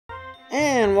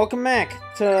And welcome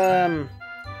back to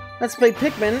Let's Play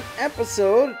Pikmin,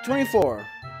 episode 24.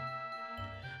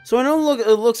 So I know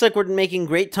it looks like we're making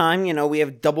great time. You know, we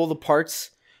have double the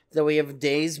parts that we have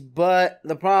days, but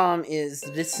the problem is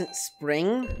the distant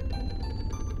spring.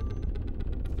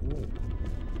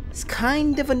 It's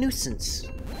kind of a nuisance.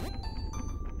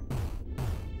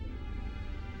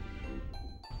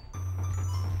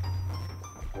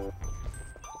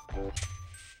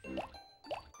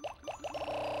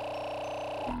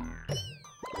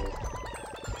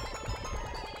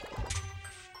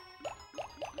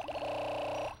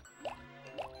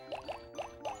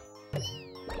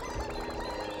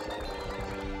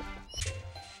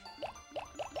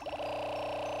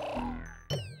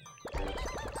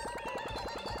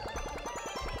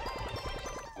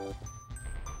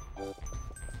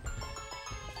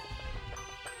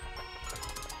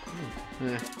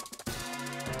 Yeah.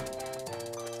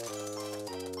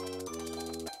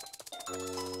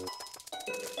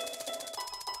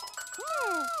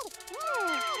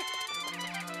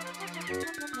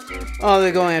 Oh,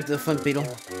 they're going after the flint beetle.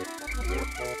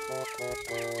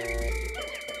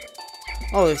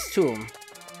 Oh, there's two of them.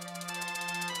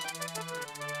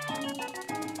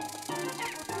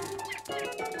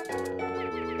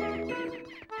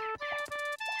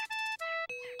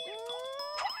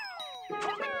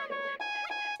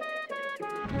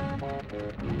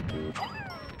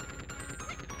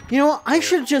 You know, I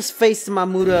should just face the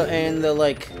Mamuda and the,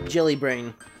 like, Jelly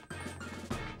Brain.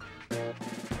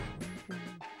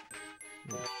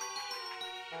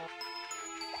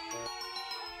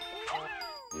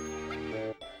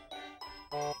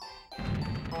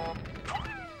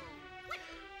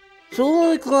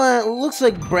 So it looks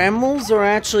like brambles are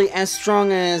actually as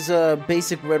strong as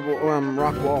basic red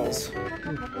rock walls.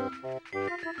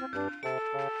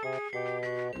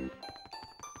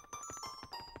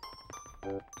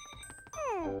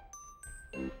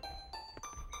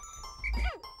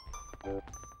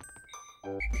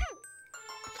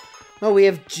 Oh,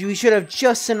 we should have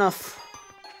just enough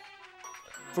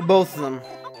for both of them.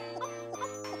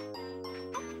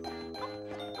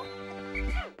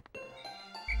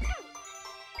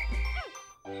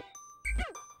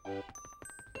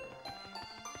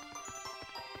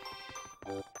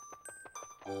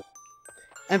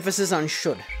 Emphasis on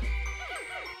should.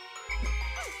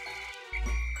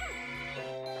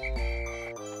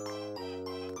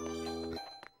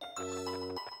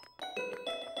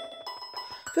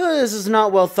 I feel like this is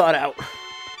not well thought out.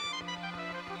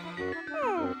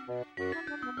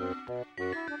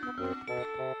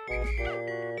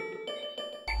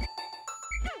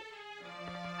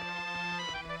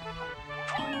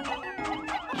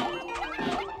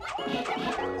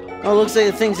 Oh, looks like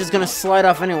the thing's just gonna slide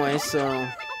off anyway, so...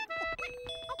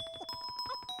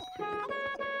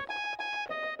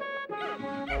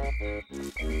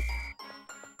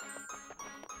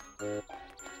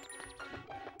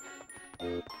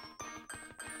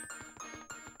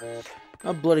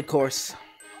 A bloody course.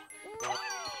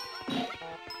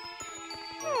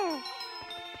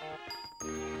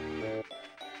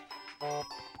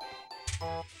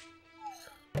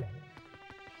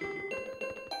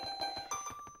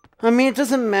 I mean, it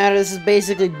doesn't matter, this is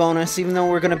basically bonus, even though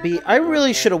we're gonna be... I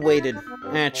really should have waited,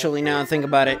 actually, now I think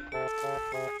about it.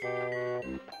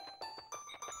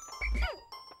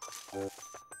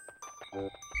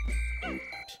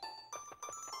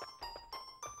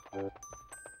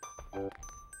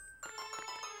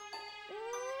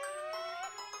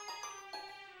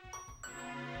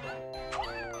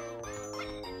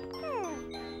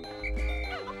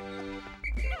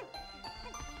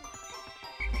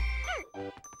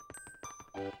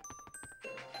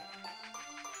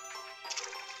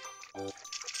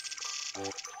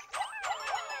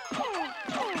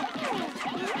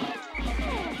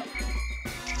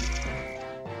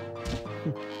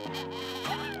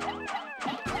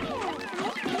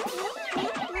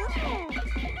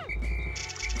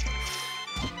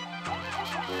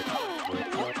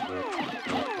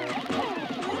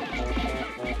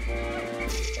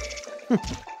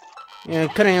 Yeah,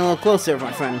 cutting a little closer,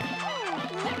 my friend.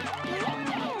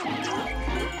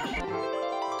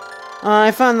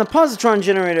 I found the positron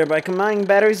generator. By combining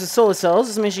batteries with solar cells,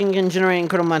 this machine can generate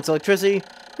incredible amounts of electricity.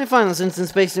 I find those instant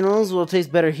space noodles will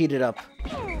taste better heated up.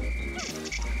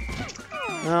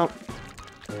 Well,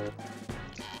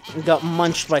 we got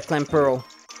munched by Clampero.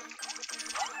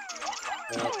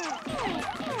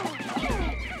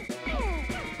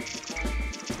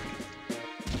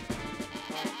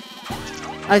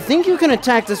 I think you can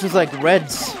attack this with, like,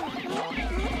 reds.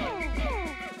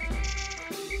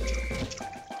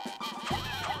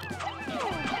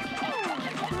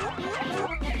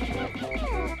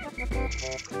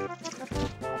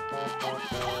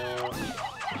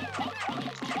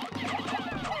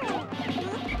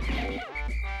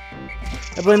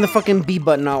 I blame the fucking B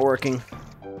button not working.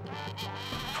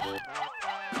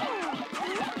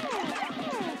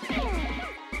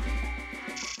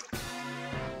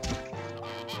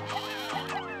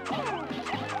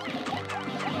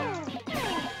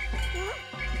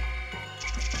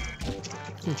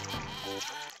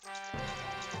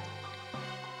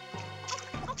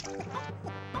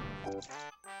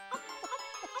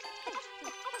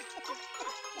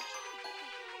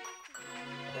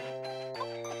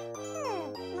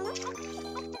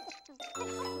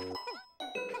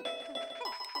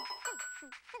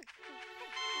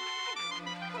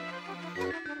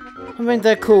 I ain't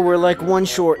that cool, we're like one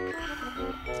short.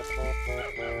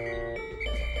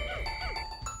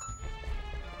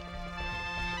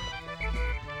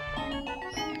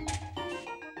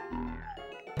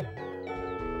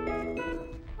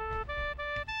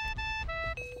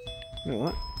 Wait,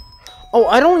 what? Oh,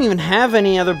 I don't even have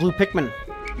any other blue Pikmin.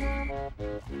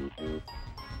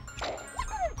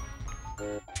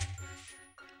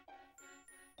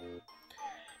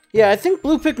 Yeah, I think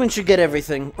blue Pikmin should get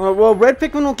everything. Well, red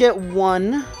Pikmin will get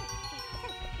one.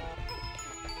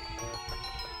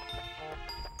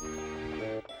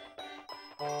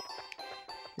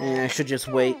 Yeah, I should just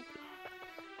wait.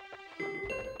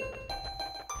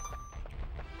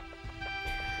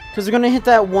 Because we're gonna hit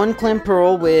that one Clan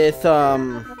Pearl with,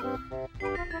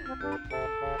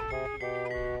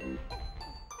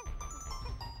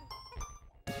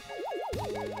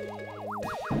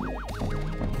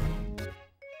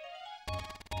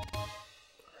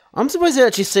 I'm surprised it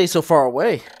actually stays so far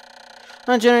away.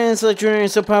 This electric generator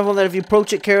is so powerful that if you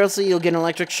approach it carelessly, you'll get an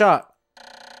electric shock.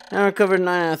 Now we're covered 9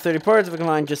 out of 30 parts, we can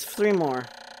find just 3 more.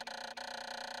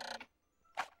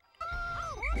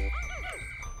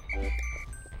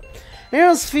 I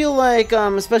almost feel like,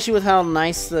 especially with how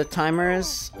nice the timer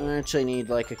is, I actually need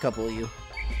like a couple of you.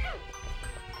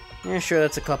 Yeah, sure,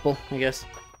 that's a couple, I guess.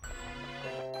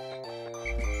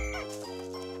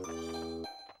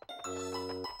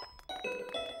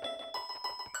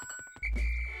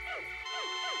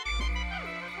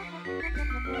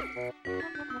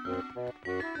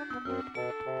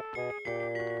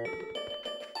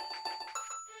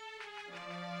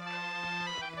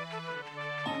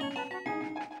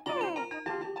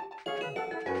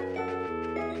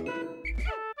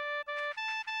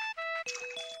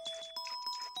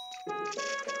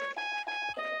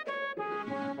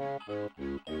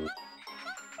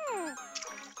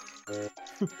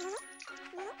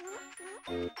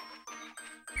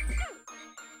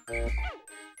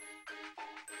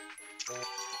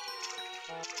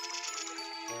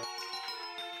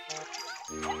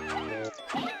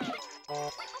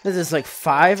 Is this like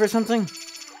 5 or something?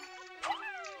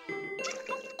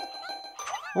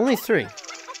 Only 3.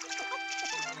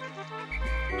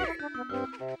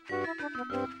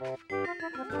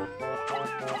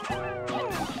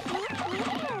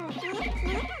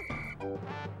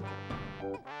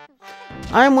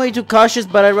 I'm way too cautious,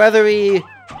 but I'd rather be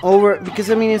over,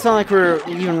 because I mean, it's not like we're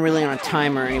even really on a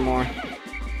timer anymore.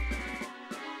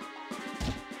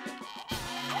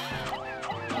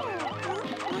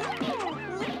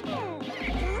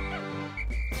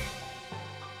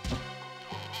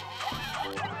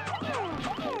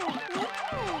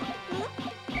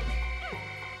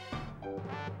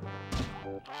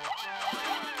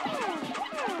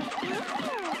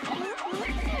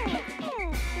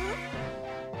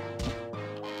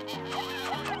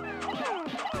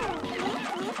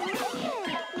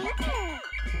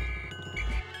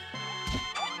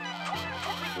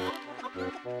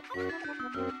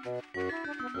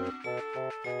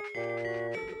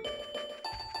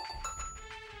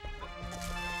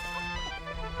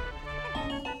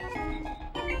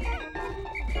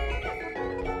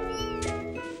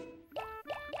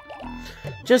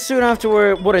 Just soon after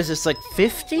we're, what is this, like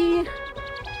 50?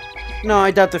 No,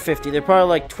 I doubt they're 50. They're probably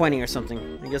like 20 or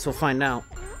something. I guess we'll find out.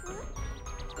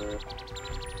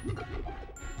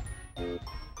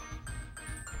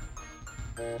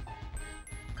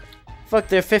 Fuck,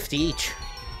 they're 50 each.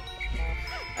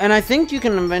 And I think you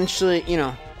can eventually, you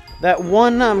know, that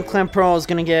one Clan Pearl is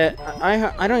gonna get,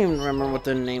 I don't even remember what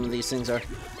the name of these things are.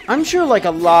 I'm sure like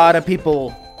a lot of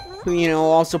people who, you know,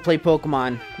 also play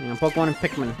Pokemon, you know, Pokemon and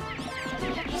Pikmin.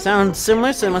 Sounds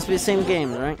similar, so it must be the same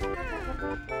games, right?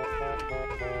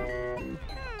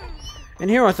 And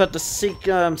here I thought the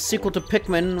sequel to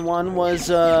Pikmin one was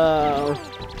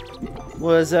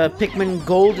Pikmin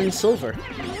Gold and Silver.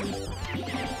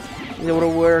 It would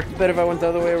have worked better if I went the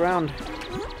other way around.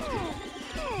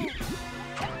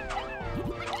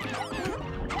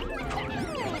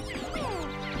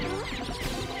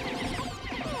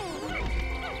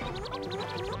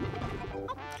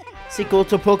 Sequel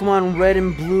to Pokemon Red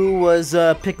and Blue was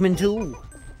Pikmin 2.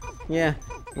 Yeah,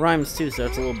 rhymes too, so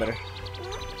it's a little better.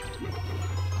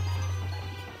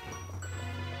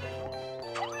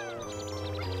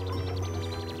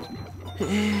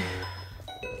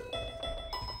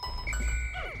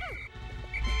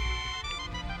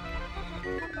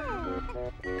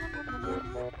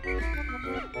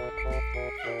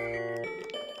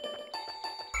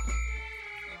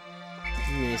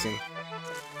 Amazing.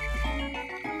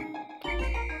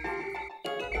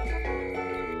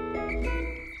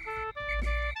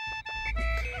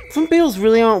 Flint beetles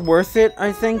really aren't worth it,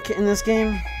 I think, in this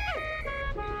game.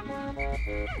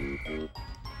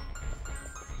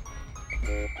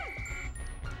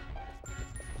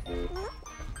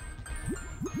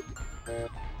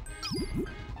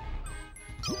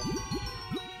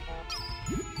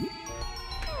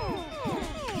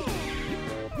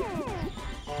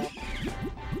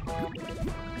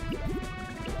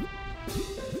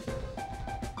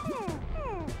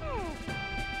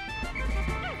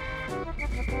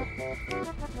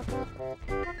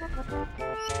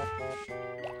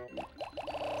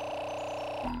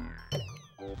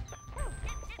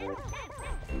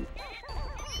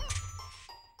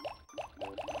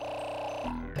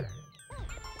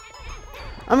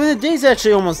 I mean, the day's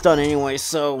actually almost done anyway,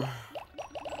 so...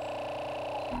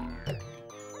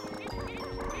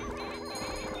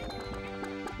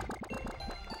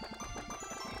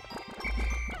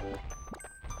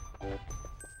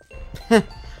 Of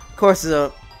course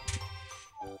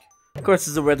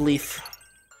it's a red leaf.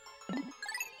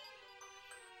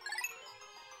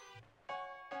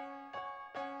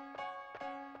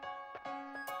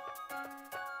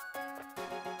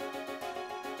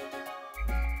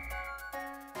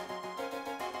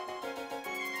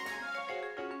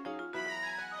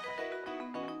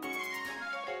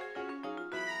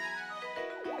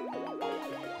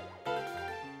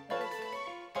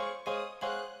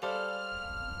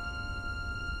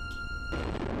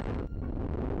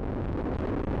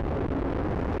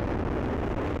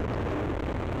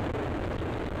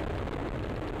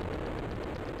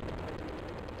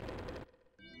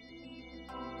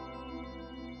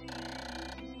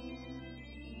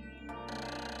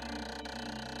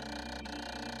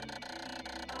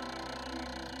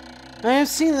 I have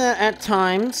seen that at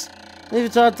times.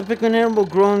 They've taught the Pikmin head will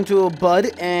grow into a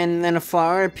bud and then a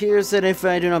flower. It appears that if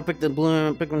I do not pick the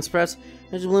bloom Pikmin Express,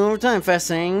 it will bloom over time.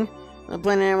 Fascinating.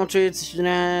 Plant animal traits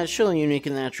surely unique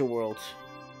in the natural world.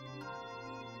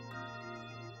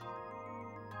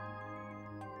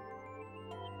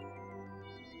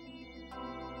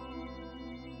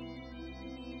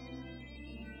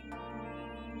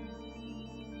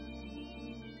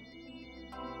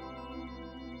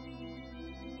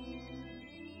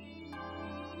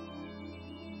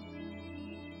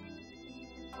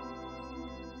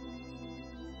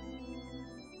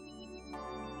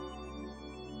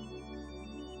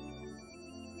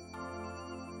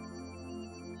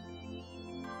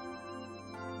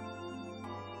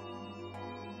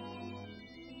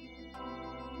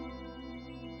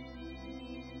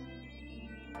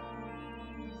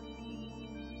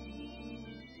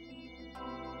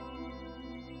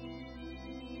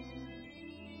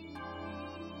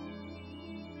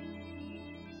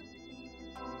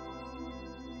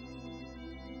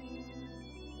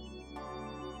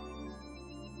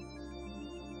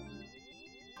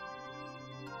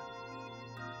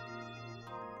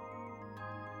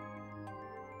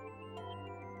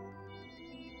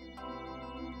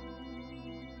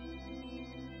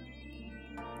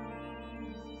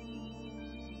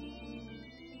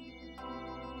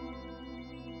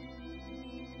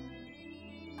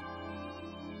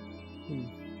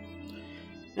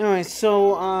 Anyway,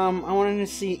 so, I wanted to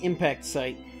see Impact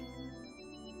Site.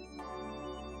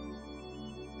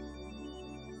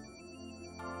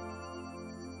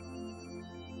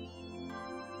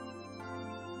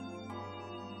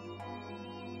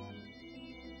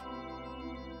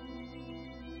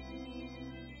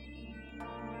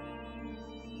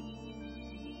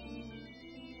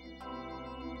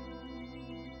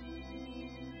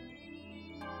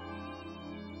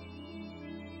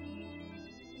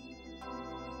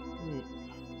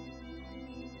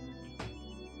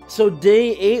 So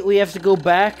day 8 we have to go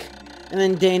back, and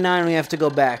then day 9 we have to go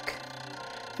back.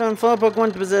 Found flower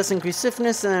Pokemon to possess increased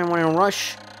stiffness, and then when in a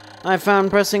rush, I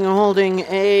found pressing and holding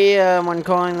A when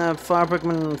calling the flower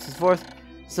Pokemon and so forth.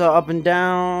 So up and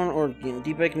down, or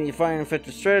deep can be a fire and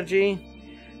effective strategy.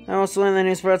 I also learned that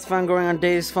new sprouts found growing on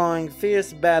days following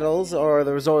fierce battles, or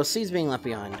the result of seeds being left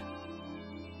behind.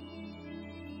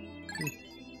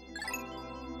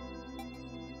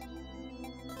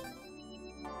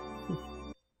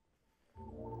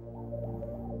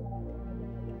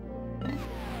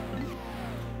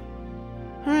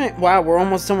 Alright, wow, we're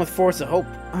almost done with Force of Hope.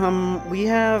 We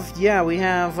have, I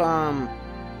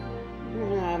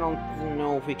don't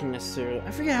know if we can necessarily...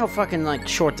 I forget how fucking, like,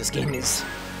 short this game is.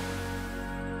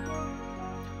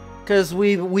 Because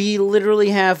we literally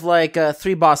have, like,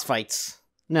 3 boss fights.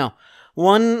 No.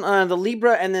 1, the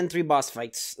Libra, and then 3 boss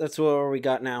fights. That's what we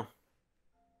got now.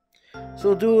 So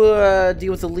we'll do,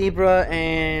 deal with the Libra,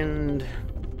 and...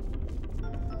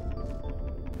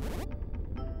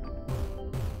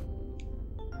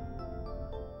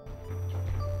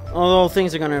 Although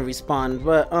things are gonna respawn,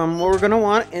 but what we're gonna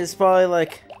want is probably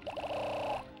like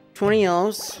 20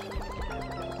 yellows.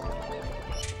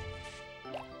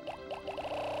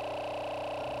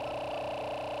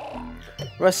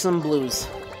 Rest some blues.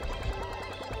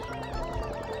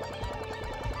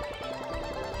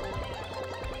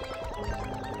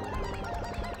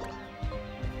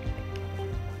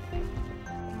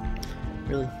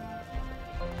 Really?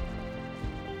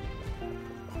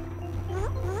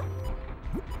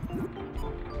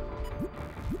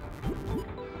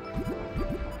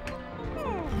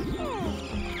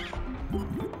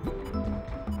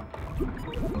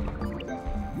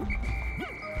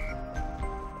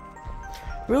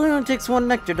 Really only takes 1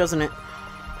 nectar, doesn't it?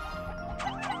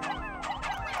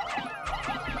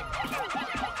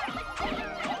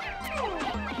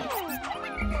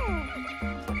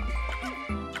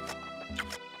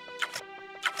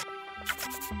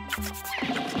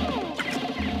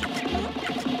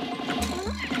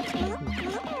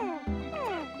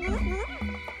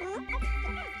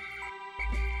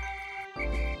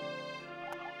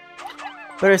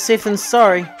 Better safe than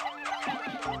sorry.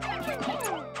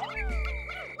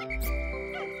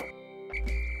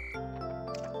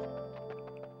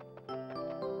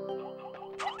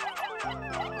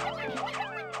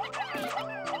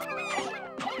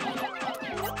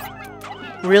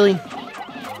 Really?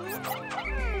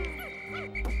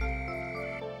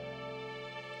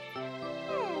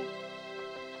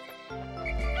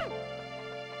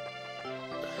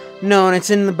 No, and it's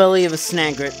in the belly of a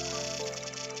snagret.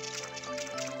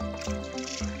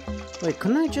 Wait,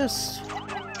 couldn't I just...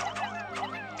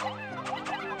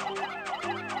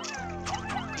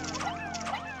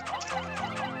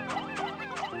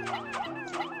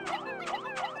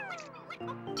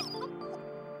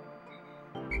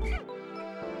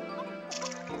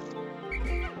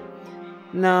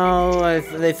 No,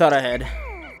 they thought I had.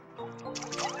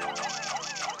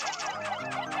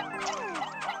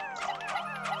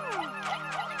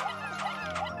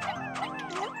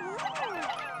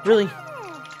 Really?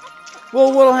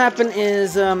 Well, what'll happen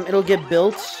is, it'll get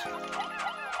built.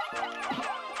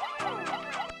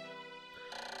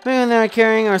 And they're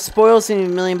carrying our spoils, seeming to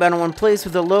be million bound in one place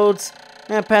with the loads.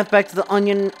 And path back to the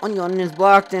onion is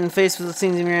blocked, and faced with the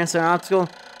scenes of your answer an obstacle.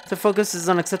 The focus is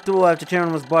unacceptable. I have to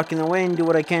determine what's blocking the way and do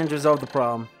what I can to resolve the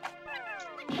problem.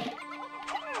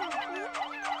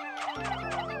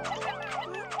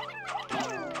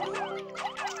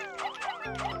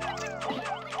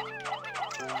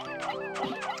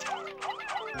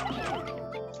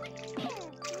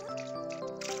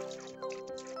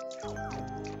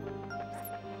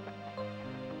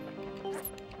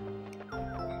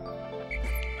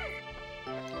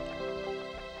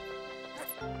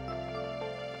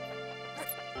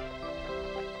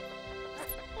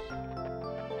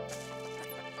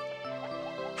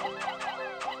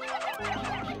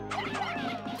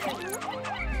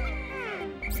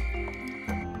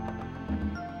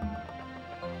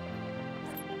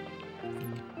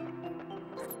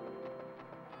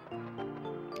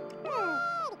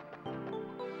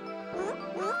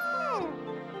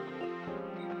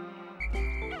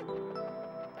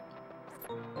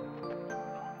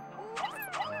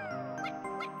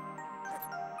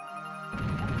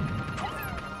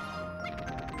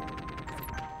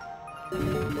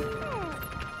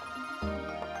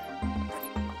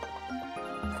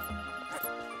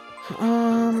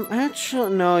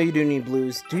 Actually, no, you do need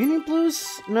blues. Do you need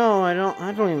blues? No, I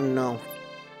don't even know.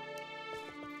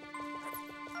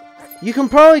 You can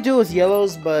probably do it with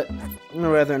yellows, but I'd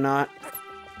rather not.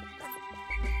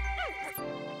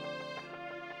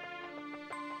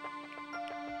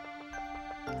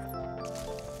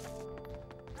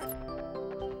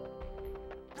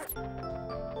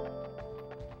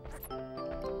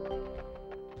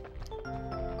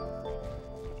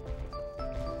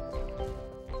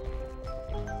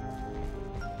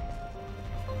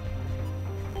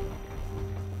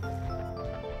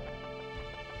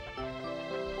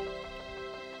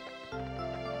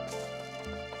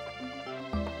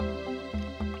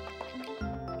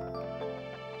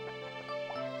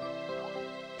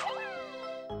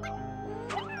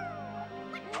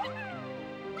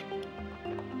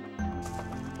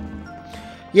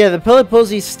 Yeah, the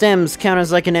Pelliposy stems count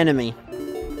as like an enemy.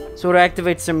 So it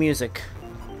activates their music.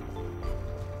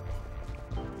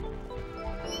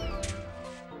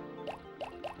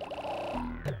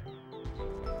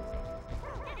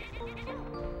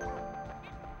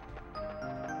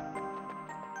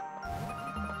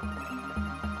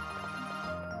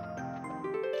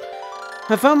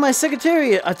 I found my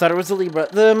Secretariat. I thought it was a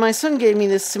Libra. My son gave me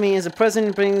this to me as a present.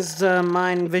 It brings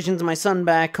mind visions of my son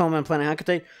back home on planet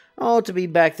Hakate. Oh, to be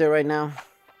back there right now.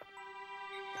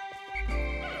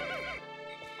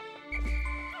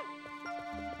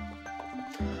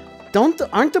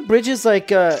 Aren't the bridges like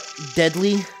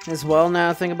deadly as well?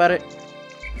 Now I think about it.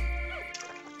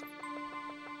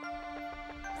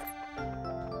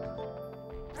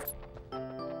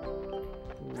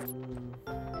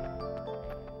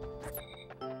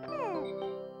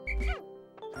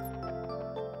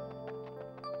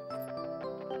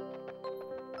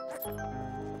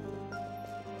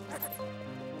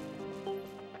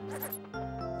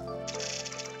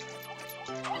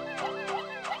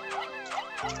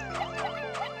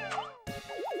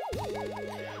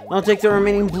 I'll take the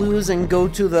remaining blues and go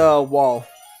to the wall.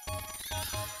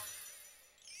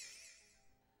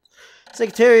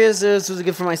 Secretariat, this was a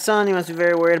gift for my son. He must be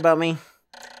very worried about me.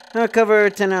 I'll cover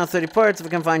 10 out of 30 parts. If I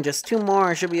can find just 2 more,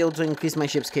 I should be able to increase my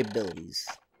ship's capabilities.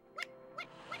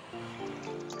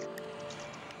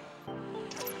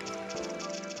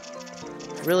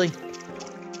 Really?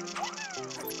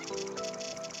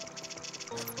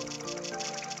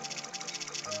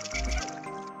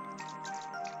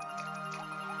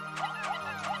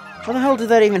 How the hell did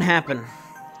that even happen?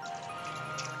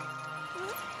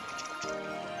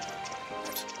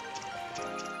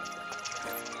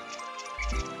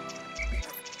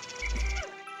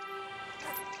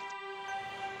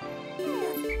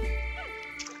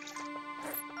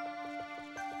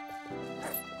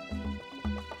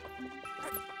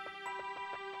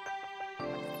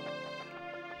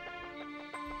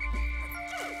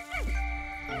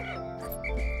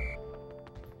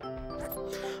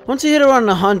 Once you hit around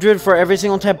 100 for every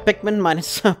single type of Pikmin,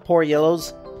 minus poor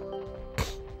yellows.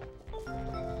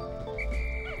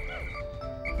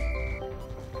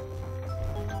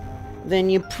 Then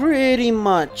you pretty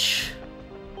much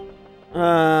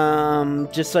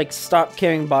just like stop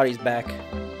carrying bodies back.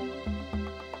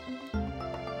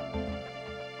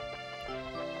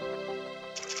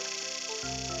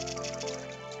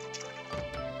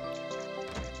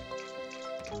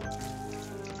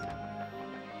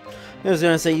 I was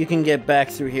gonna say you can get back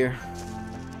through here.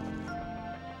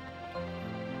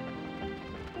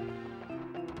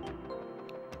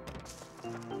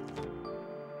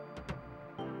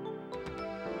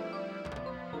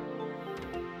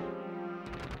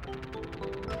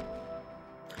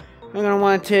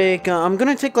 I'm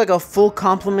gonna take like a full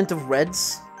complement of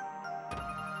reds.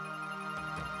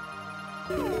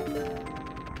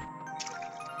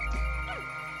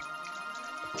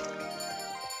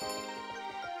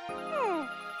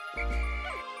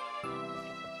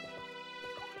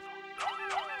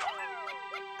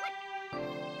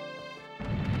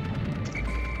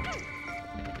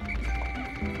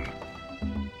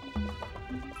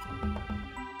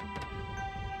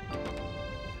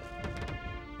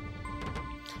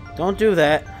 Don't do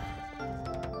that.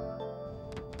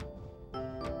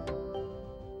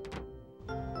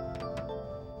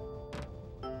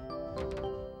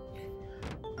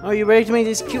 Are you ready to make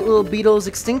these cute little beetles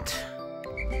extinct?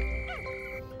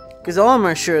 Because all of them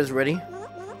are sure is ready.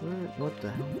 What the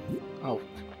hell?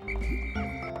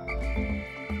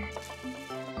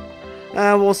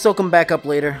 Oh. We'll soak them back up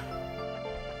later.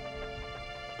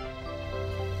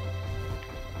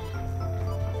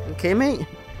 Okay, mate?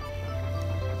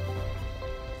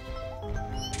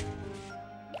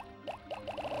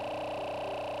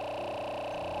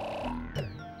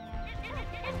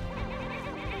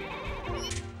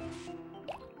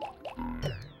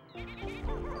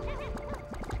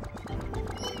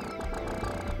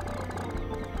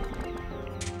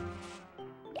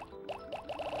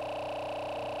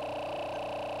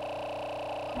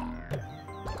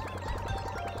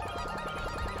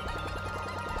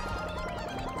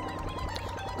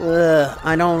 Ugh,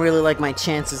 I don't really like my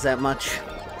chances that much.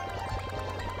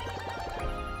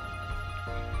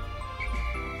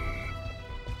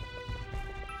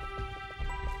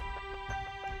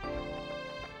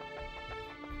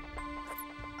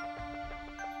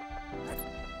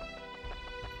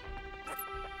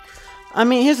 I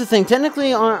mean, here's the thing.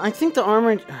 Technically, I think the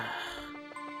armored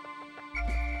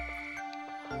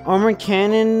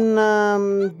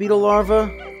cannon beetle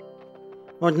larva,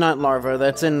 or not larva.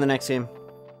 That's in the next game.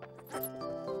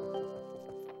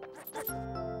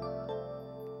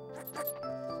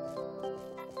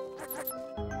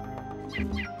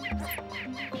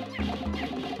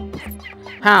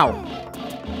 How?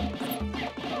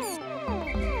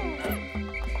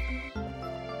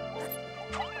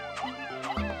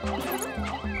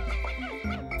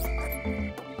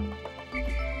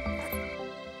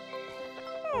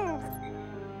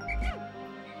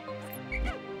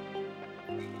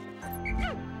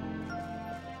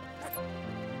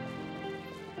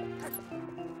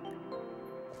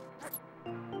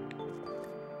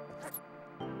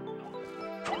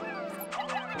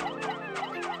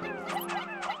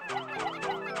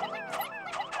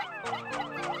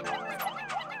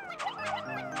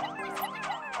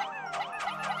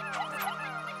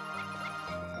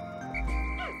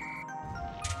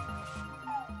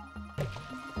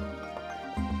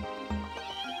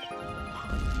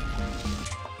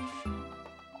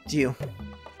 It's you.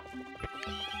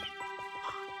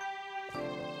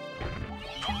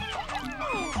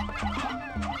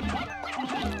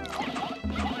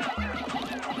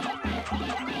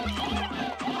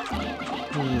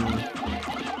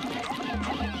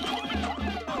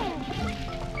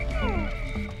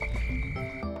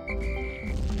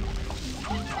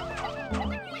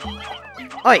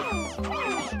 Oi!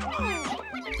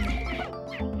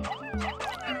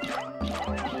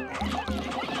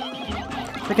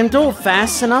 I can do it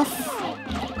fast enough.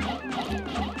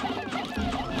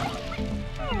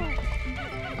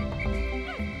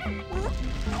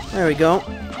 There we go.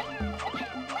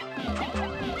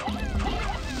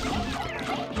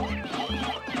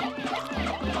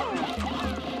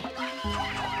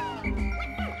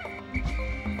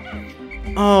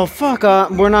 Oh, fuck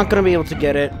off. We're not gonna be able to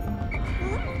get it.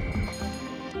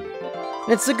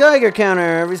 It's the Geiger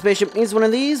counter. Every spaceship needs one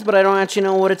of these, but I don't actually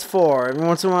know what it's for. Every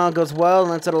once in a while it goes well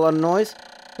and lets out a lot of noise.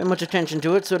 Pay much attention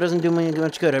to it, so it doesn't do me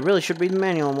much good. I really should read the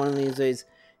manual on one of these days.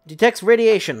 Detects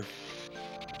radiation.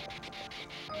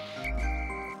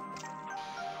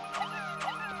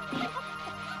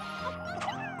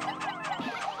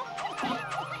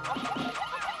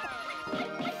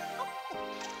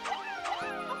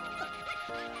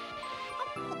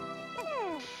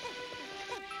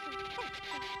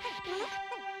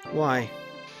 Why?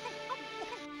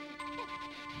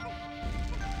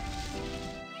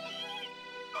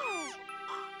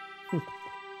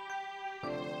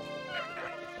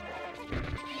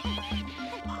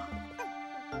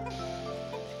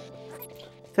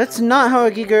 That's not how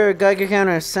a Geiger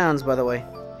counter sounds, by the way.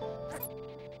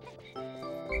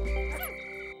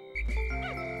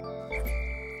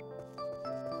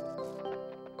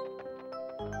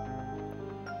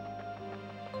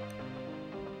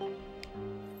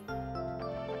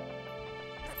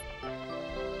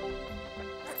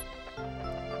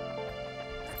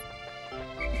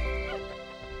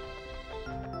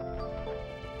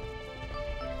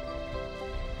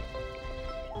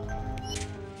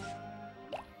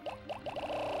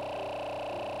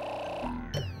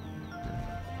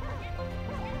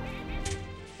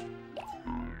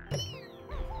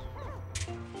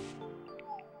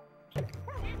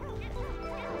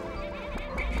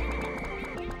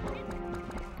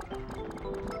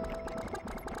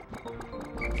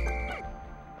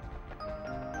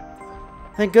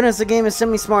 Thank goodness the game is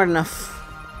semi-smart enough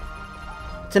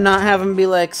to not have him be,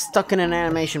 like, stuck in an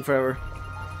animation forever.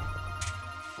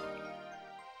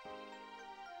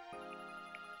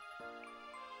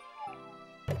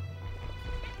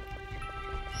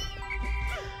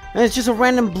 And it's just a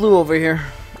random blue over here.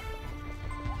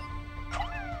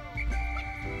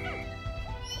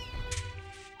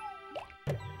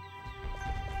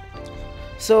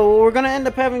 So what we're gonna end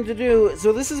up having to do,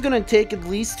 so this is gonna take at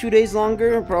least 2 days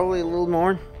longer, probably a little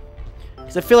more,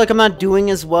 because I feel like I'm not doing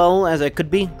as well as I could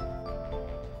be.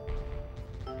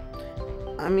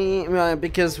 I mean,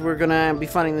 because we're gonna be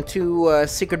finding the two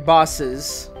secret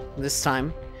bosses this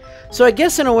time. So I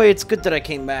guess in a way it's good that I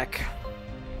came back.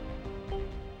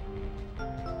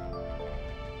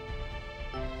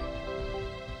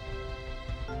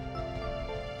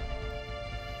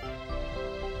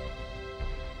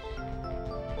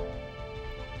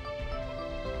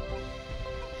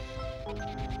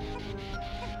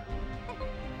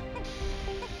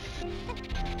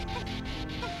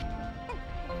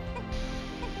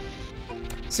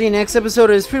 See, next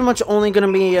episode is pretty much only going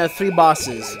to be 3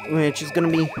 bosses, which is going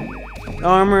to be the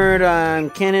Armored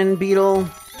Cannon Beetle,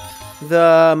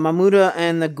 the Mamuda,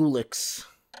 and the Gulix.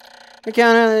 The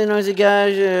counter, the noisy guy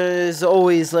is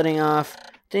always letting off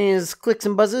these clicks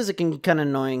and buzzes. It can get kind of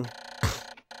annoying.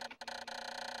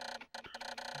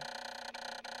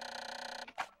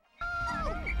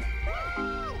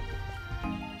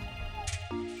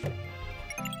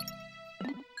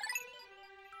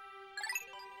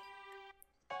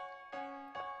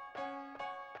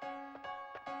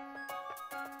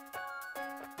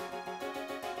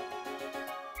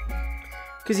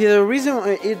 Because yeah, the reason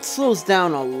it slows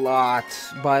down a lot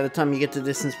by the time you get to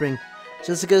Distant Spring,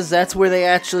 just because that's where they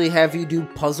actually have you do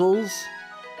puzzles.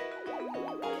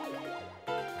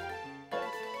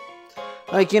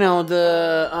 Like, you know,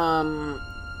 the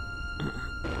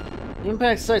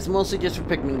Impact site's mostly just for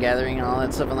Pikmin gathering and all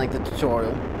that stuff, and like the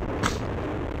tutorial.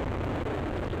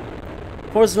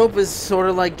 Force of Hope is sort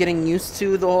of like getting used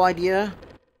to the whole idea.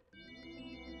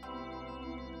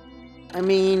 I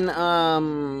mean,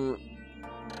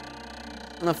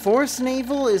 the Forest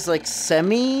Naval is like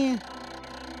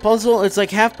semi-puzzle. It's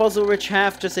like half puzzle rich,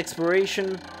 half just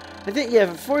exploration. I think,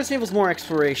 yeah, Forest Naval's more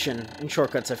exploration and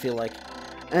shortcuts, I feel like.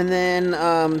 And then,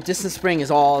 Distant Spring is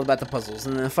all about the puzzles,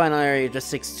 and then the final area just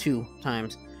takes 2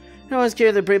 times. You always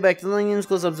carry the prey back to the Linians.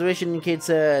 Close observation indicates,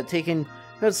 taking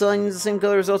out selling the same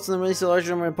color results in the release of a larger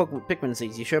number of Pikmin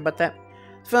seeds. You sure about that?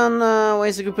 Found,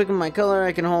 ways to group Pikmin my color.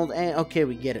 I can hold A. Okay,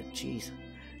 we get it. Jeez.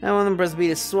 I want them press B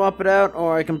to swap it out,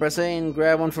 or I can press A and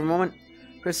grab one for a moment.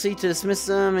 Press C to dismiss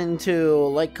them into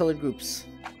light-colored groups.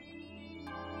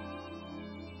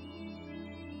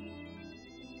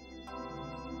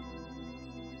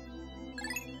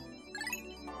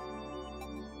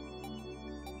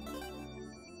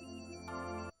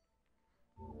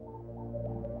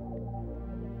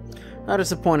 How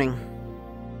disappointing.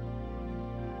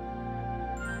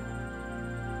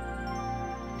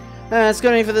 That's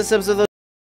going to be for this episode.